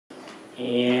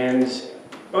And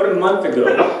about a month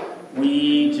ago,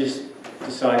 we just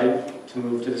decided to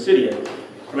move to the city. And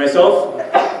for myself,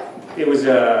 it was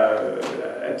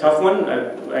a tough one.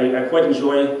 I quite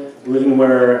enjoy living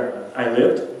where I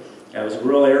lived. It was a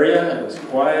rural area, it was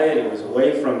quiet, it was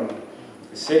away from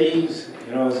the cities,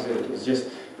 you know, it was just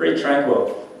very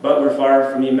tranquil. But we're far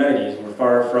from the amenities, we're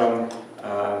far from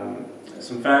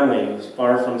some family, it was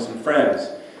far from some friends.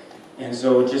 And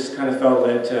so it just kind of felt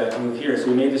led to move here. So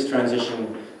we made this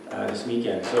transition this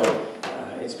weekend. So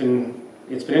it's been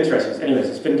interesting. Anyways,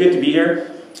 it's been good to be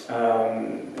here,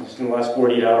 just in the last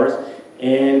 48 hours.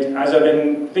 And as I've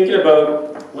been thinking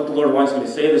about what the Lord wants me to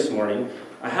say this morning,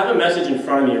 I have a message in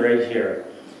front of me right here.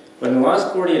 But in the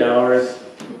last 48 hours,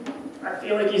 I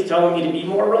feel like He's telling me to be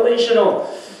more relational.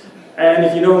 And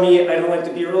if you know me, I don't like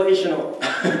to be relational.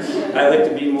 I like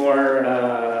to be more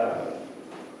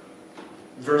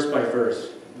verse by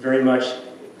verse, very much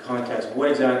context. What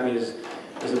exactly is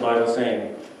the Bible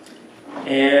saying?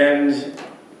 And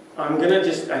I'm going to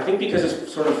just, I think because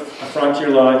it's sort of a Frontier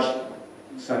Lodge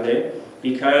Sunday,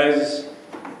 because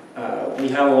we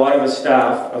have a lot of the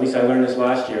staff, at least I learned this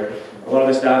last year, a lot of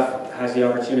the staff has the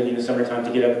opportunity in the summertime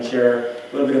to get up and share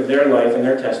a little bit of their life and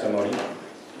their testimony.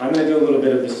 I'm going to do a little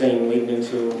bit of the same leading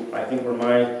into, I think, where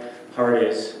my heart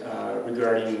is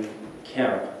regarding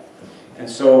camp. And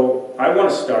so I want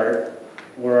to start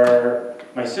where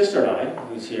my sister and I,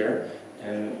 who's here,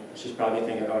 and she's probably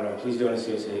thinking, oh no, please don't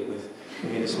associate with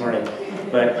me this morning.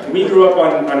 But we grew up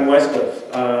on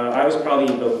Westcliff. I was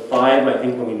probably about 5, I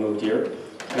think, when we moved here.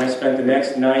 And I spent the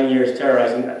next 9 years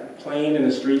terrorizing, playing in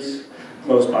the streets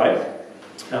close by.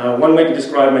 One way to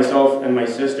describe myself and my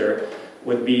sister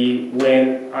would be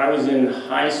when I was in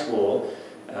high school,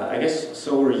 I guess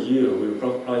so were you. We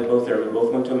were probably both there. We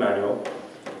both went to Emmanuel.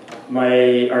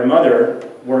 Our mother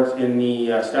worked in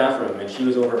the staff room, and she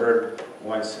was overheard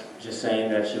once just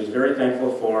saying that she was very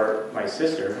thankful for my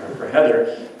sister, or for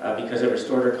Heather, because it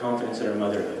restored her confidence in her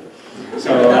motherhood.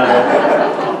 So,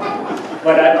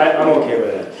 but I'm okay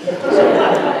with it.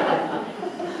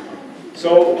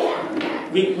 So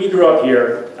we grew up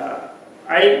here.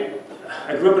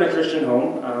 I grew up in a Christian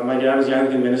home. My dad was the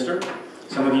Anglican minister.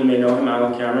 Some of you may know him,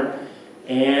 Alan Cameron.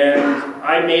 And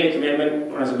I made a commitment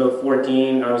when I was about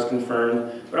 14. I was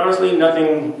confirmed. But honestly,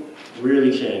 nothing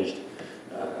really changed.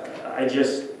 I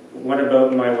just went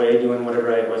about my way doing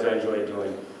whatever it was I enjoyed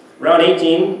doing. Around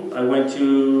 18, I went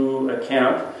to a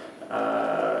camp.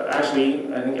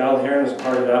 Actually, I think Al Heron was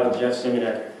part of that with Jeff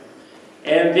Simonek.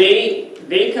 And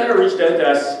they kind of reached out to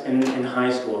us in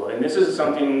high school. And this is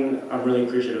something I'm really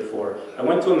appreciative for. I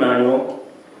went to Emmanuel.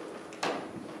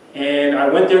 And I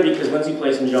went there because Lindsay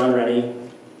Place and John Rennie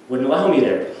wouldn't allow me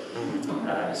there.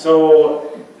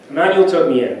 So Emmanuel took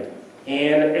me in.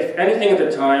 And if anything at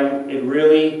the time, it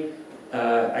really,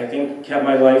 I think, kept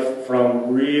my life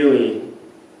from really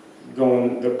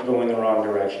going the wrong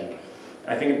direction.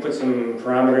 I think it put some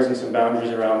parameters and some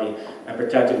boundaries around me and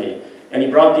protected me. And he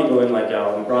brought people in like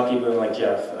Al, and brought people in like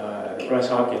Jeff, Russ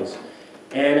Hopkins.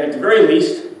 And at the very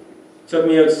least, took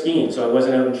me out skiing so I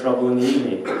wasn't out in trouble in the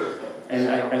evening. And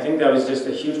I think that was just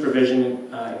a huge provision in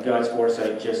God's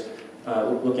foresight, just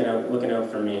looking out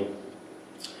for me.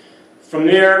 From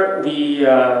there, we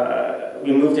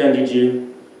moved to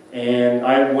NDG, and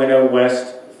I went out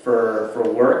west for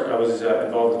work. I was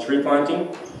involved with tree planting.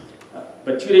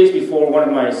 But 2 days before one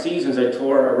of my seasons, I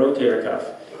tore a rotator cuff,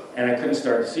 and I couldn't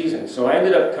start the season. So I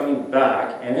ended up coming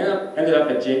back, and ended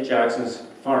up at Jake Jackson's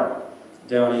farm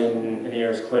down in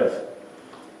Ayers Cliff.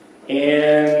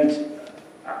 And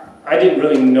I didn't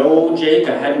really know Jake.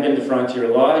 I hadn't been to Frontier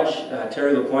Lodge.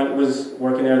 Terry LaPointe was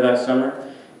working there that summer,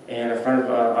 and a friend of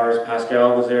ours,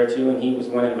 Pascal, was there too, and he was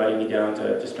the one inviting me down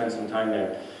to spend some time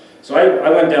there. So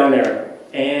I went down there,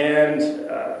 and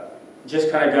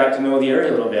just kind of got to know the area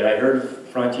a little bit. I heard of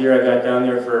Frontier. I got down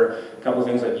there for a couple of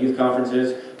things like youth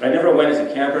conferences, but I never went as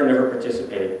a camper, never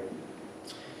participated.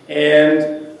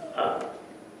 And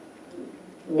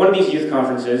one of these youth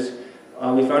conferences,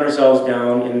 we found ourselves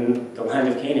down in the land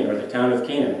of Canaan, or the town of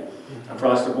Canaan,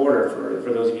 across the border,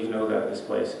 for those of you who know this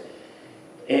place.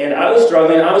 And I was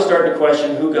struggling. I was starting to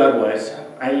question who God was.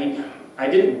 I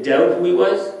didn't doubt who He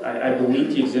was. I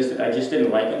believed He existed. I just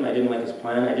didn't like Him. I didn't like His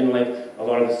plan. I didn't like a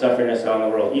lot of the suffering I saw in the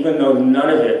world, even though none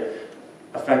of it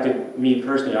affected me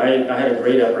personally. I had a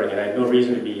great upbringing. I had no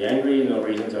reason to be angry, no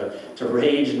reason to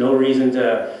rage, no reason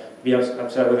to be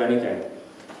upset with anything.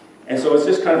 And so it's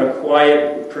just kind of a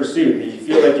quiet pursuit. You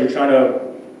feel like you're trying to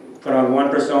put on one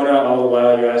persona, all the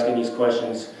while you're asking these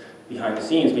questions behind the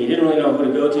scenes, but you didn't really know who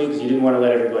to go to because you didn't want to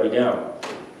let everybody down.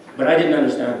 But I didn't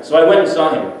understand. So I went and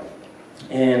saw him,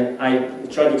 and I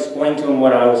tried to explain to him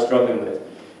what I was struggling with.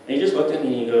 And he just looked at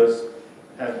me and he goes,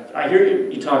 I hear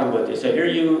you talking about this. I hear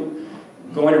you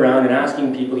going around and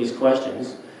asking people these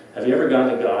questions. Have you ever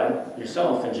gone to God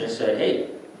yourself and just said, hey,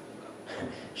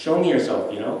 show me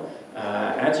yourself,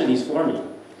 answer these for me?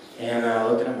 And I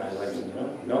looked at him and I was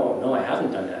like, no, I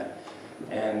haven't done that.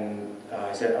 And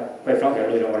I said, quite frankly, I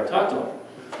really don't want to talk to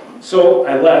him. So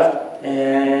I left,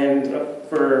 and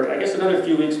for, I guess, another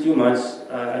few months,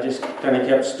 I just kind of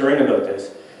kept stirring about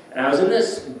this. And I was in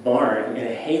this barn in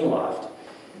a hayloft,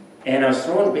 and I was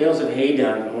throwing bales of hay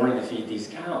down in the morning to feed these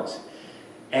cows.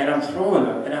 And I'm throwing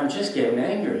them, and I'm just getting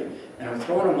angry. And I'm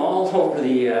throwing them all over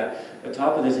the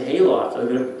top of this hayloft.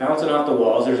 They're bouncing off the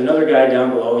walls. There's another guy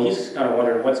down below. He's kind of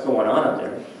wondering what's going on up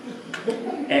there.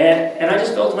 And I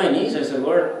just fell to my knees. I said,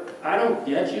 Lord, I don't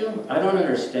get you. I don't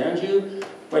understand you.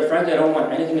 Quite frankly, I don't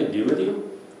want anything to do with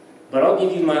you. But I'll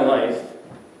give you my life.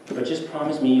 But just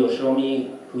promise me you'll show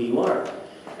me who you are.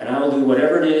 And I will do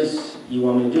whatever it is you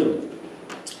want me to do.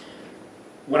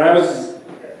 When I was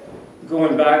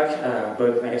going back,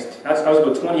 but I guess I was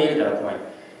about 28 at that point.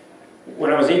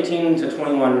 When I was 18 to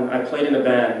 21, I played in a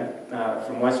band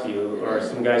from Westview, or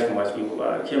some guys from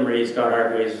Westview, Kim Reed, Scott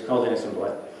Hargraves. It was called Innocent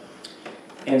Blood.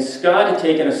 And Scott had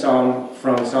taken a song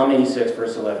from Psalm 86,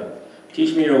 verse 11.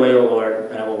 Teach me your way, O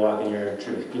Lord, and I will walk in your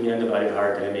truth. Give me an undivided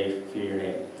heart that I may fear your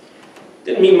name.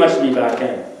 Didn't mean much to me back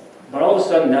then. But all of a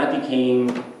sudden, that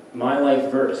became my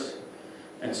life verse.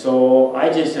 And so I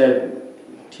just said,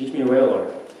 teach me your way, O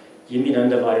Lord. Give me an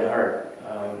undivided heart.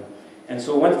 And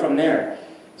so it went from there.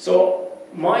 So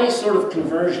my sort of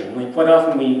conversion, like quite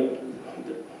often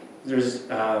there's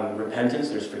repentance,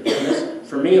 there's forgiveness.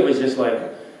 For me, it was just like,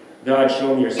 God,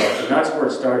 show me yourself. And that's where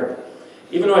it started.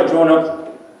 Even though I'd grown up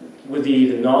with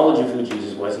the knowledge of who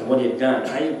Jesus was and what he had done,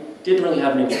 I didn't really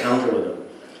have an encounter with him.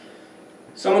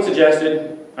 Someone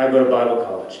suggested I go to Bible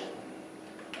college.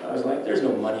 I was like, there's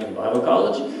no money in Bible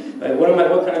college. Like, what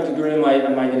kind of degree am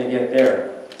I going to get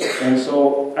there? And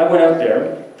so I went out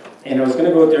there, and I was going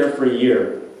to go out there for a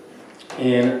year.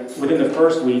 And within the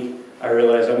first week, I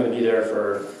realized I'm going to be there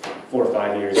for 4 or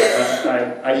 5 years.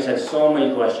 I just had so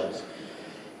many questions.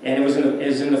 And it was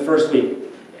in the first week.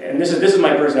 And this is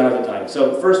my personality at the time.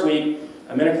 So the first week,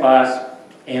 I'm in a class,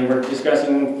 and we're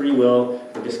discussing free will.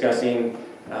 We're discussing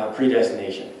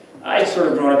predestination. I'd sort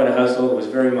of grown up in a household that was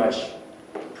very much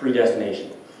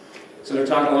predestination. So they're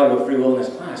talking a lot about free will in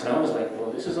this class, and I was like,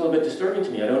 well, this is a little bit disturbing to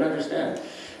me. I don't understand.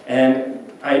 And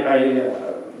I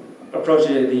approached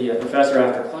the professor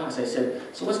after class. I said,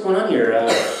 so what's going on here?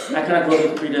 I kind of go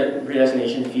with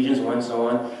predestination, Ephesians 1, so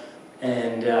on.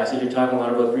 And I said, you're talking a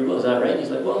lot about free will, is that right? And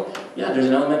he's like, well, yeah, there's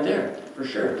an element there, for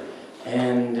sure.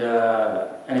 And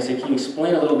I said, can you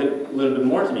explain a little bit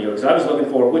more to me? Because I was looking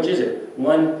for, which is it?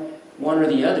 One or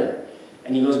the other?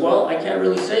 And he goes, well, I can't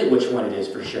really say which one it is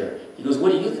for sure. He goes,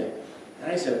 what do you think?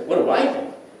 And I said, what do I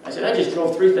think? I said, I just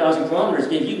drove 3,000 kilometers,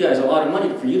 gave you guys a lot of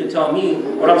money for you to tell me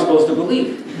what I'm supposed to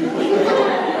believe.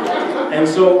 And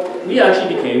so we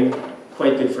actually became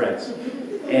quite good friends.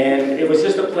 And it was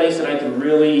just a place that I could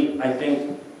really, I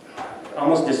think,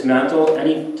 almost dismantle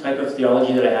any type of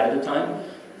theology that I had at the time,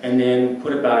 and then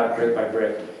put it back brick by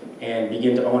brick, and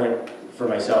begin to own it for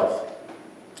myself.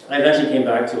 I eventually came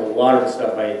back to a lot of the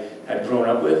stuff I had grown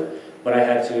up with, but I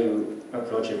had to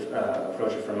approach it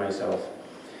for myself.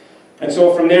 And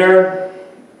so from there,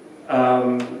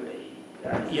 I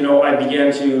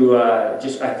began to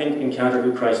I think, encounter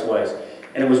who Christ was.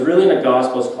 And it was really in a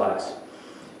Gospels class.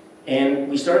 And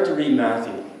we started to read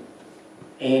Matthew.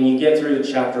 And you get through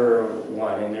chapter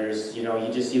 1, and there's, you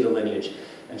just see the lineage.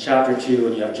 And chapter 2,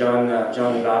 and you have John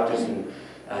the Baptist, and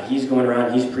he's going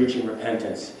around, he's preaching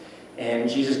repentance. And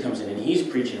Jesus comes in, and he's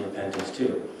preaching repentance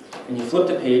too. And you flip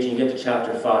the page, and you get to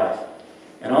chapter 5.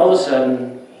 And all of a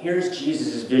sudden, here's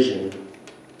Jesus' vision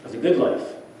of the good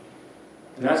life.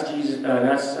 And that's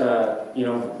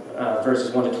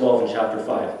verses 1 to 12 in chapter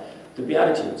 5, the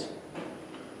Beatitudes.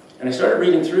 And I started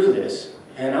reading through this,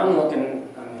 and I'm looking,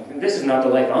 this is not the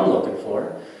life I'm looking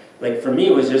for. Like, for me,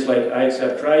 it was just like, I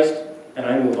accept Christ, and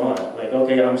I move on. Like,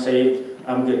 okay, I'm saved,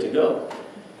 I'm good to go.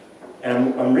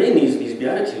 And I'm reading these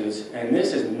Beatitudes, and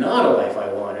this is not a life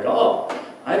I want at all.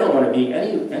 I don't want to be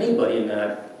anybody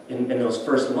in those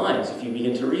first lines if you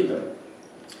begin to read them.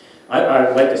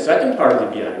 I like the second part of the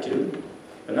Beatitude,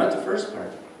 but not the first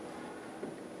part.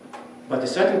 But the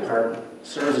second part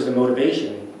serves as the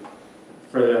motivation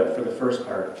for the first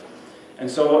part.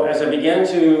 And so as I began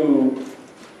to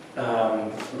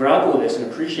grapple with this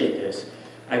and appreciate this,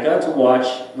 I got to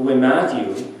watch the way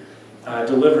Matthew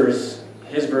delivers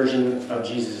his version of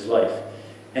Jesus' life.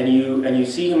 And you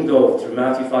see him go through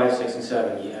Matthew 5, 6, and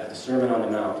 7. You have the Sermon on the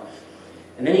Mount.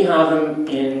 And then you have him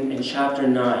in chapter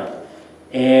 9.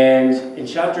 And in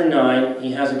chapter 9,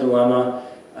 he has a dilemma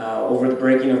over the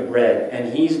breaking of bread,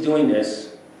 and he's doing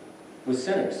this with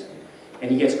sinners.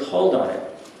 And he gets called on it.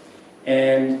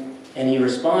 And he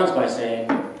responds by saying,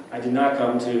 I did not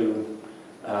come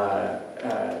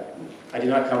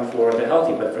for the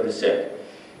healthy, but for the sick.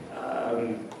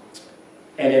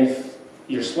 And if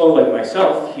you're slow like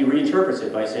myself, he reinterprets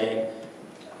it by saying,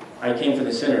 I came for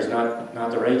the sinners,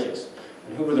 not the righteous.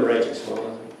 And who were the righteous? Well,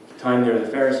 at the time they were the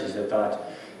Pharisees that thought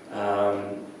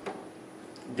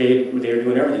they were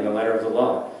doing everything, the letter of the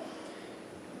law.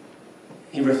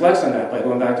 He reflects on that by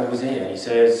going back to Hosea. He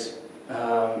says,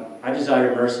 I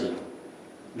desire mercy,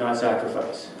 not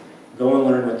sacrifice. Go and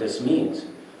learn what this means.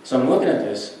 So I'm looking at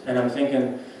this, and I'm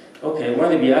thinking, okay, one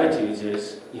of the Beatitudes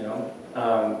is,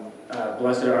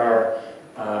 blessed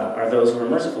are those who are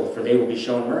merciful, for they will be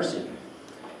shown mercy.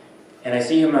 And I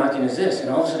see him acting as this, and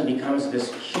all of a sudden it becomes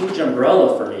this huge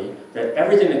umbrella for me, that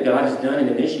everything that God has done and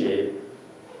initiated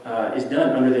is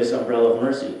done under this umbrella of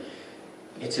mercy.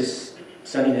 It's his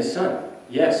sending his son.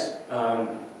 Yes,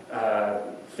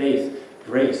 faith,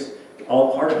 grace,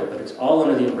 all part of it, but it's all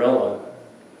under the umbrella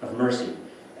of mercy.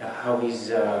 How he's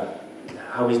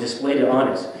displayed it on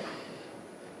us.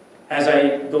 As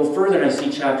I go further and I see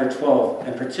chapter 12,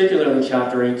 and particularly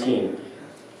chapter 18,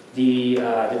 the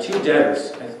two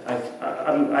debtors.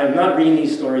 I'm not reading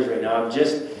these stories right now. I'm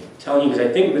just telling you because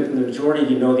I think the majority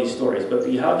of you know these stories. But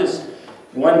you have this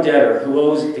one debtor who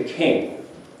owes the king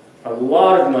a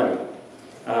lot of money.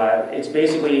 It's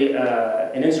basically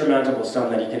an insurmountable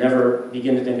sum that he can never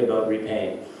begin to think about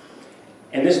repaying.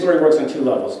 And this story works on two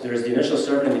levels. There's the initial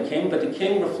servant and the king, but the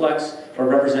king reflects or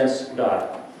represents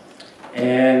God.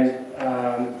 And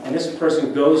this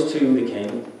person goes to the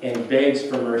king and begs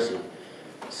for mercy,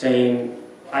 saying,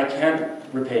 I can't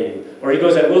repay you. Or he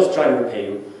goes, I will try to repay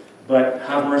you, but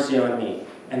have mercy on me.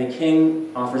 And the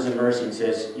king offers him mercy and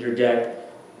says, your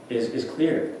debt is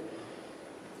cleared.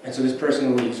 And so this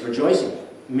person leaves rejoicing.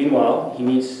 Meanwhile, he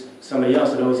meets somebody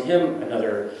else that owes him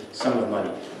another sum of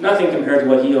money. Nothing compared to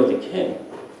what he owed the king.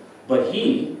 But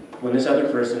he, when this other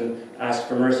person asks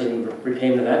for mercy and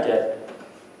repayment of that debt,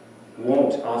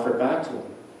 won't offer it back to him.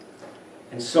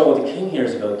 And so the king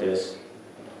hears about this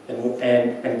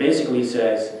and basically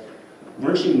says,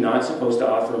 weren't you not supposed to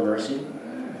offer mercy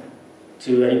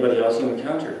to anybody else you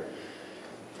encountered?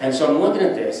 And so I'm looking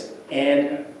at this,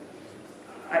 and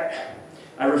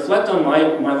I reflect on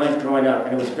my life growing up,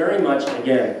 and it was very much,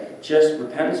 again, just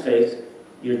repentance, faith,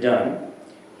 you're done.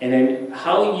 And then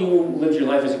how you lived your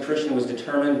life as a Christian was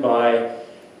determined by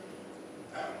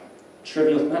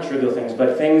not trivial things,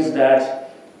 but things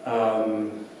that,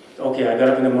 okay, I got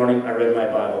up in the morning, I read my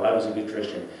Bible, I was a good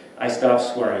Christian. I stopped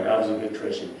swearing, I was a good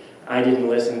Christian. I didn't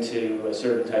listen to a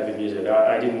certain type of music,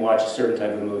 I didn't watch a certain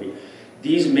type of movie.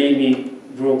 These made me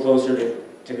grow closer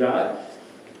to God.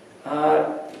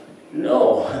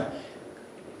 No.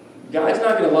 God's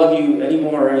not going to love you any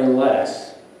more or any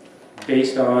less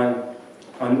based on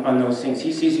those things.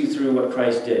 He sees you through what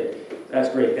Christ did. That's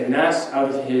great. And that's out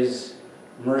of his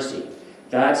mercy.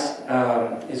 That's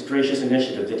his gracious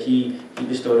initiative that he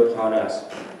bestowed upon us.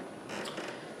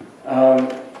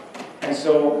 And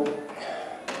so,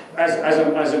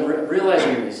 as I'm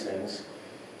realizing these things,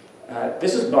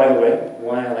 this is, by the way,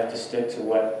 why I like to stick to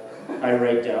what I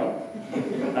write down.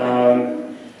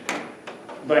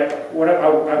 But what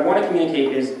I want to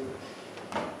communicate is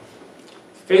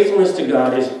faithfulness to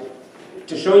God is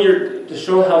to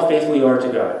show how faithful you are to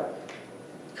God.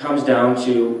 Comes down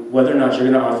to whether or not you're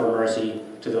going to offer mercy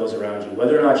to those around you,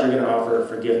 whether or not you're going to offer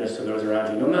forgiveness to those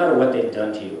around you, no matter what they've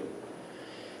done to you.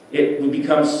 We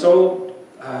become so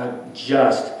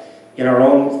just in our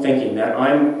own thinking that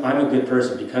I'm a good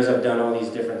person because I've done all these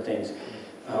different things.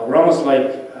 We're almost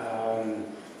like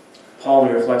Paul,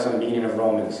 who reflects on the beginning of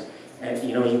Romans, and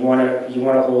you want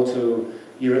to hold to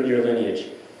your lineage.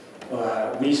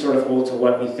 We sort of hold to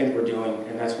what we think we're doing,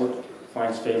 and that's what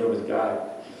finds favor with God.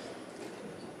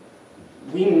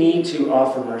 We need to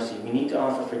offer mercy. We need to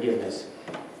offer forgiveness.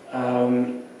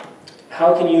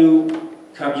 How can you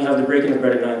come? You have the breaking of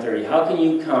bread at 9:30. How can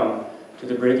you come to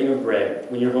the breaking of bread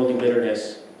when you're holding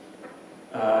bitterness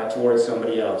towards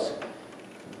somebody else?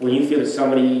 When you feel that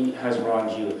somebody has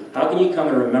wronged you? How can you come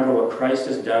and remember what Christ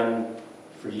has done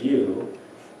for you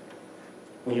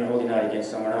when you're holding that against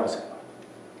someone else?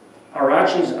 Our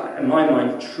actions, in my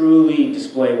mind, truly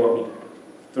display what we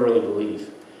thoroughly believe.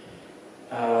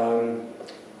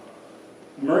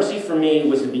 Mercy for me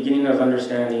was the beginning of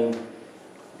understanding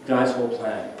God's whole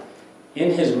plan. In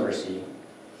his mercy,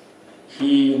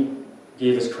 he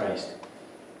gave us Christ.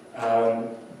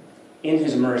 In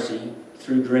his mercy,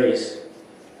 through grace,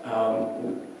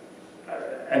 and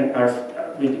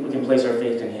we can place our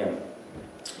faith in Him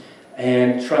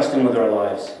and trust Him with our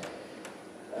lives.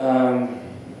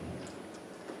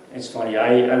 It's funny,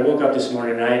 I woke up this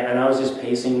morning and I was just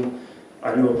pacing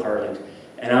our new apartment,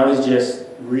 and I was just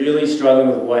really struggling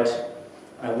with what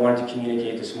I wanted to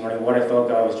communicate this morning, what I felt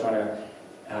God was trying to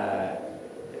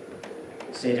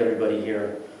say to everybody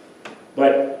here.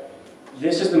 But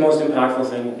this is the most impactful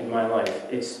thing in my life.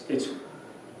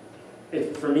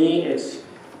 For me,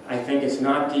 I think it's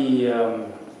not the,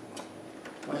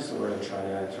 what is the word I'm trying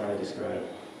to describe?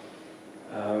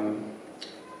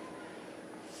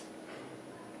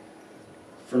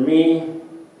 For me,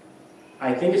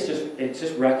 I think it's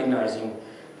just recognizing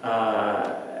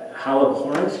how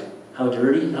abhorrent, how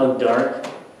dirty, how dark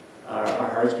our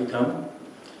hearts become.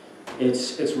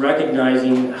 It's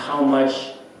recognizing how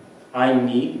much I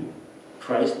need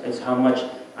Christ. It's how much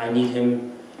I need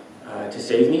Him to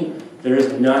save me. There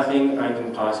is nothing I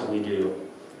can possibly do.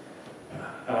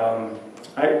 Part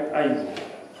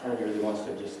of me really wants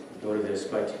to just go to this,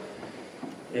 but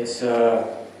it's,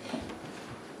 I'm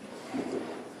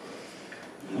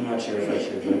not sure if I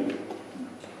should, but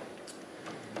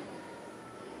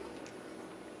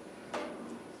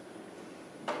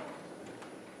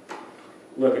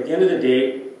look, at the end of the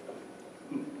day,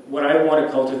 what I want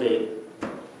to cultivate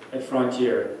at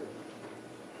Frontier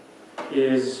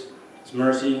is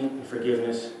mercy and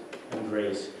forgiveness and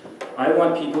grace. I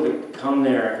want people to come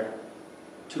there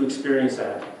to experience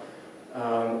that.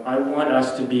 I want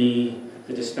us to be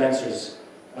the dispensers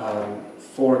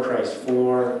for Christ,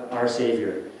 for our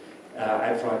Savior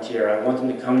at Frontier. I want them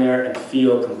to come there and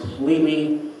feel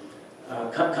completely,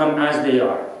 come as they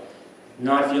are.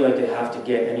 Not feel like they have to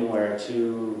get anywhere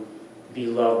to be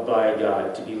loved by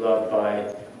God, to be loved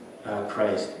by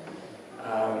Christ.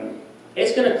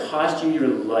 It's going to cost you your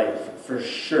life, for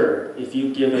sure, if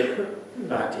you give it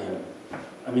back to Him.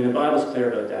 I mean, the Bible's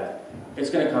clear about that. It's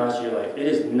going to cost you your life. It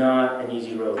is not an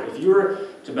easy road. If you were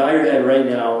to bow your head right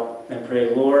now and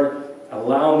pray, Lord,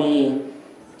 allow me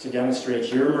to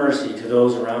demonstrate your mercy to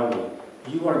those around me,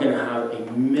 you are going to have a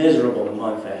miserable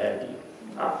month ahead of you.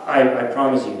 I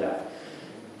promise you that.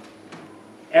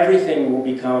 Everything will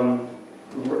become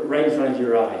right in front of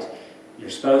your eyes. Your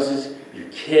spouses, your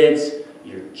kids,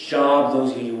 your job,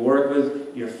 those who you work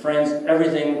with, your friends,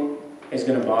 everything is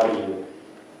going to bother you.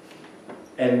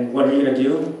 And what are you going to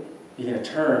do? You're going to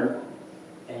turn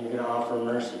and you're going to offer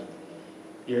mercy.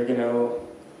 You're going to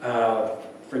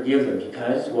forgive them.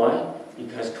 Because, why?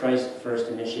 Because Christ first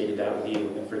initiated that with you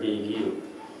and forgave you.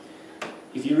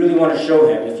 If you really want to show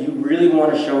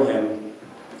Him,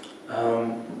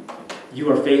 you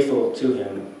are faithful to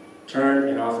Him, turn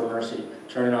and offer mercy,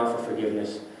 turn and offer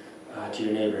forgiveness to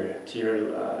your neighbor, to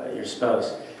your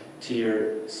spouse, to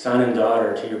your son and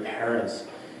daughter, to your parents.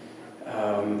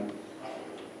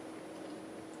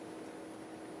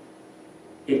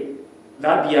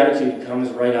 That beatitude comes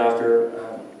right after,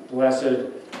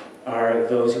 blessed are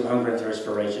those who hunger and thirst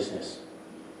for righteousness.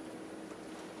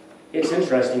 It's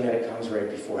interesting that it comes right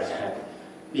before that,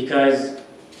 because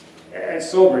it's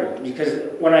sobering,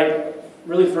 because when I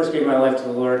really first gave my life to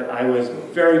the Lord, I was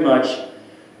very much,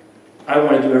 I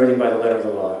want to do everything by the letter of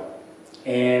the law.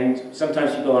 And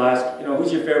sometimes people ask,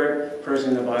 who's your favorite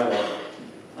person in the Bible?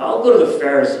 I'll go to the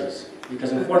Pharisees,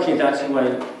 because unfortunately that's who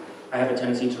I have a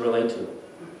tendency to relate to.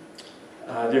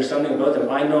 There's something about them.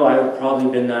 I know I've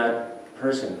probably been that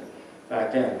person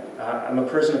back then. I'm a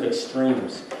person of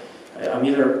extremes. I'm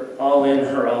either all in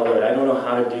or all out. I don't know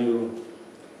how to do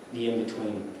the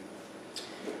in-between.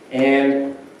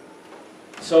 And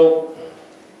so,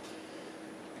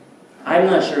 I'm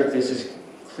not sure if this is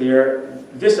clear.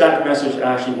 This message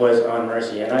actually was on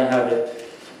mercy, and I have it.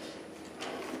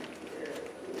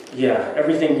 Yeah,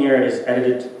 everything here is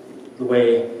edited the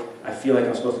way I feel like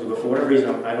I'm supposed to do it. For whatever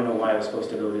reason, I don't know why I was supposed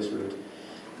to go this route.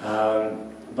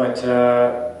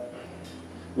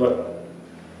 Look,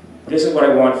 this is what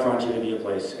I want Frontier to be a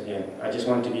place, again. I just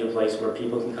want it to be a place where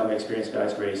people can come and experience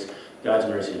God's grace, God's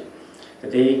mercy.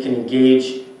 That they can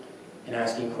engage in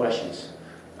asking questions.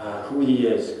 Who He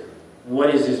is.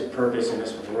 What is His purpose in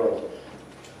this world?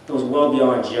 It goes well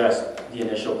beyond just the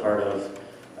initial part of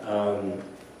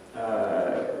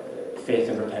faith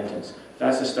and repentance.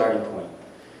 That's the starting point.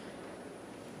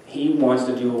 He wants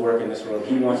to do a work in this world.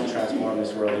 He wants to transform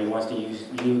this world. He wants to use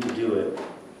you to do it.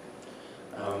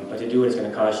 But to do it, it's going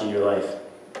to cost you your life.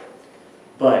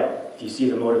 But if you see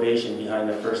the motivation behind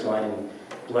the first line, in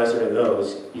blessed are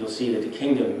those, you'll see that the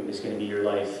kingdom is going to be your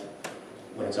life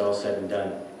when it's all said and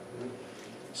done.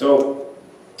 So,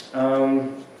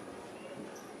 I'm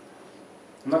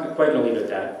not quite going to leave it at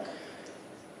that.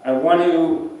 I want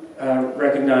to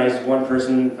recognize one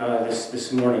person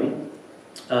this morning.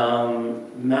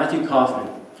 Matthew Kaufman.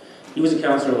 He was a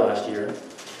counselor last year.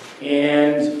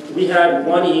 And we had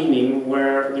one evening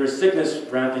where there was sickness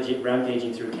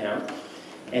rampaging through camp.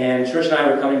 And Trish and I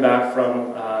were coming back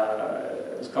from,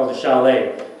 it was called the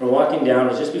Chalet. We're walking down, it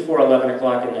was just before 11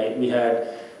 o'clock at night. We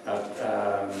had,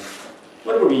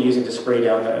 what were we using to spray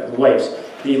down the wipes?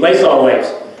 The Lysol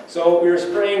wipes. So we were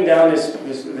spraying down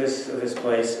this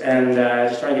place and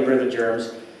just trying to get rid of the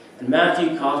germs. And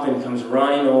Matthew Kaufman comes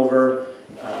running over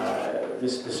the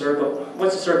circle.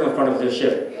 What's the circle in front of the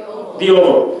ship? The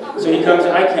oval. So he comes,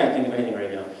 I can't think of anything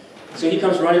right now. So he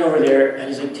comes running over there and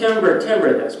he's like, Timber,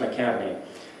 that's my camp name.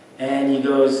 And he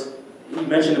goes, he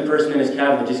mentioned the person in his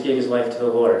cabin that just gave his life to the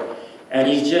Lord. And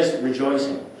he's just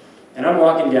rejoicing. And I'm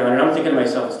walking down and I'm thinking to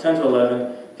myself, it's 10 to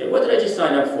 11. Okay, what did I just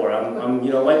sign up for? I'm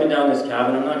wiping down this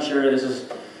cabin. I'm not sure this is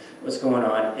what's going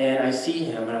on. And I see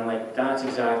him and I'm like, that's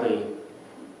exactly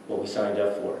what we signed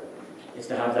up for. It's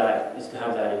to have that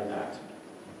impact.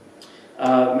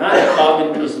 Matt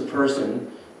Kaufman is the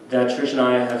person that Trish and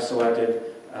I have selected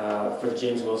for the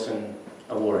James Wilson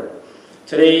Award.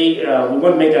 Today, we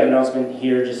want to make that announcement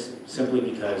here just simply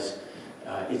because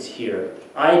it's here.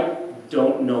 I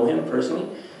don't know him personally,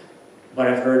 but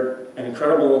I've heard an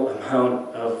incredible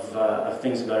amount of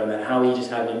things about him and how he just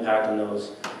had an impact on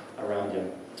those around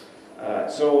him.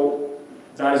 So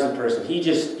that is the person. He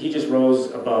just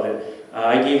rose above it.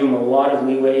 I gave him a lot of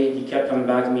leeway. He kept coming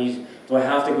back to me. Do I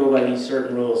have to go by these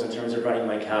certain rules in terms of running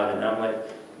my cabin? And I'm like,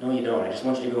 no, you don't. I just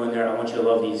want you to go in there. I want you to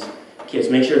love these kids.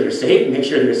 Make sure they're safe. Make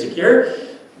sure they're secure.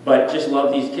 But just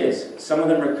love these kids. Some of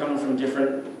them are coming from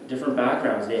different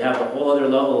backgrounds. They have a whole other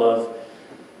level of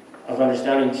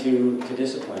understanding to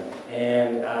discipline.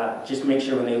 And just make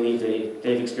sure when they leave,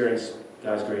 they've experienced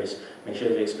God's grace. Make sure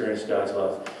they've experienced God's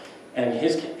love. And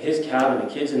his cabin,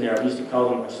 the kids in there, I used to call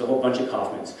them just a whole bunch of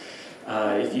Kaufmans,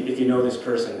 if you know this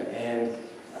person. And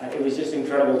it was just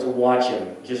incredible to watch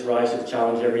him just rise to the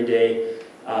challenge every day.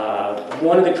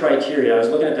 One of the criteria, I was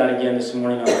looking at that again this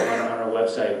morning on our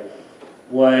website,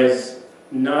 was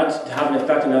not to have an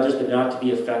effect on others, but not to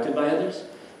be affected by others.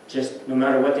 Just no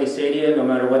matter what they say to you, no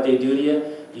matter what they do to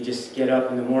you, you just get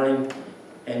up in the morning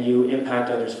and you impact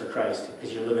others for Christ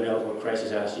because you're living out what Christ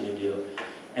has asked you to do.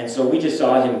 And so we just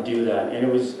saw him do that, and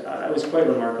it was quite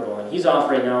remarkable. And he's off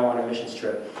right now on a missions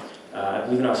trip, I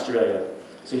believe in Australia.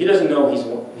 So he doesn't know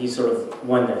he's sort of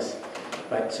won this.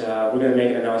 But we're going to make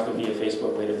an announcement via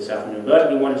Facebook later this afternoon.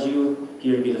 But we wanted you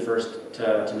here to be the first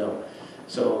to know.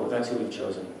 So that's who we've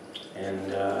chosen.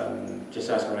 And just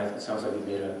ask around. It sounds like we've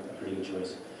made a pretty good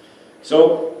choice.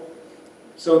 So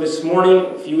this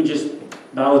morning, if you would just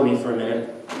bow with me for a minute.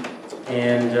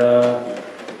 And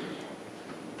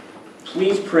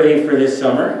please pray for this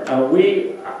summer. I'm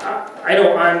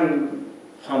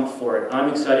pumped for it. I'm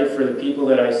excited for the people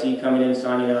that I see coming in,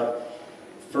 signing up.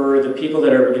 For the people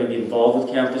that are going to be involved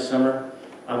with camp this summer,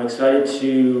 I'm excited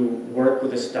to work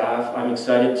with the staff. I'm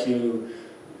excited to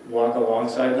walk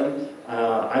alongside them.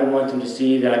 I want them to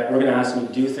see that we're going to ask them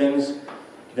to do things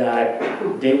that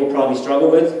they will probably struggle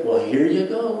with. Well, here you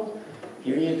go.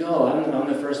 Here you go. I'm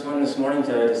the first one this morning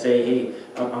to say, hey,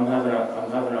 I'm having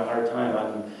a hard time.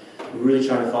 I'm really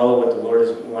trying to follow what the Lord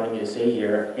is wanting me to say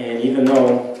here. And even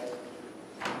though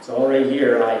it's all right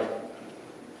here,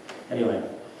 anyway.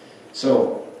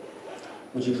 So,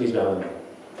 would you please bow with me?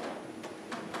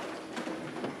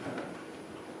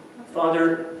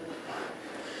 Father,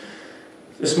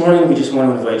 this morning we just want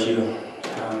to invite you,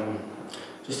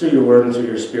 just through your word and through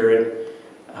your spirit,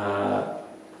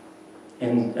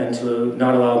 and to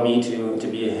not allow me to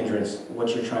be a hindrance,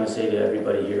 what you're trying to say to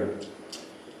everybody here.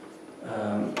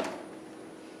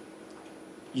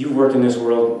 You've worked in this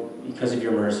world because of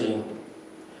your mercy,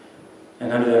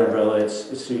 and under that umbrella,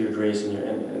 it's through your grace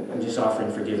and just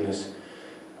offering forgiveness.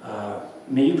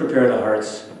 May you prepare the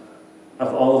hearts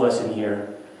of all of us in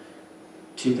here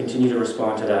to continue to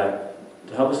respond to that,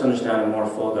 to help us understand a more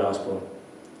full gospel.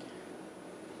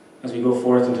 As we go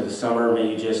forth into the summer,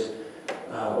 may you just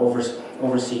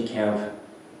oversee camp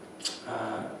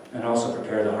and also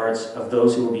prepare the hearts of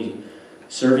those who will be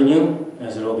serving you,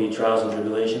 as there will be trials and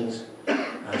tribulations.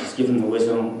 Just give them the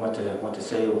wisdom, what to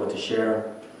say, what to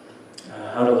share.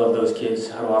 How to love those kids,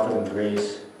 how to offer them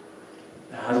grace,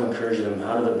 how to encourage them,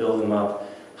 how to build them up,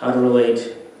 how to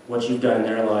relate what you've done in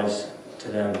their lives to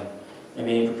them. And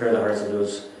may you prepare the hearts of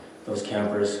those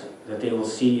campers, that they will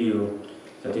see you,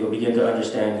 that they will begin to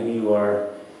understand who you are,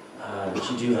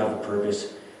 that you do have a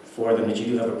purpose for them, that you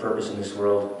do have a purpose in this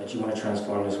world, that you want to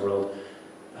transform this world,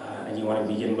 and you want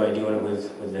to begin by doing it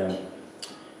with them.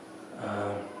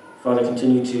 Father,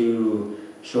 continue to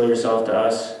show yourself to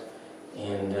us,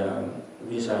 and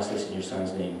we just ask this in your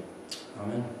Son's name.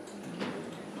 Amen.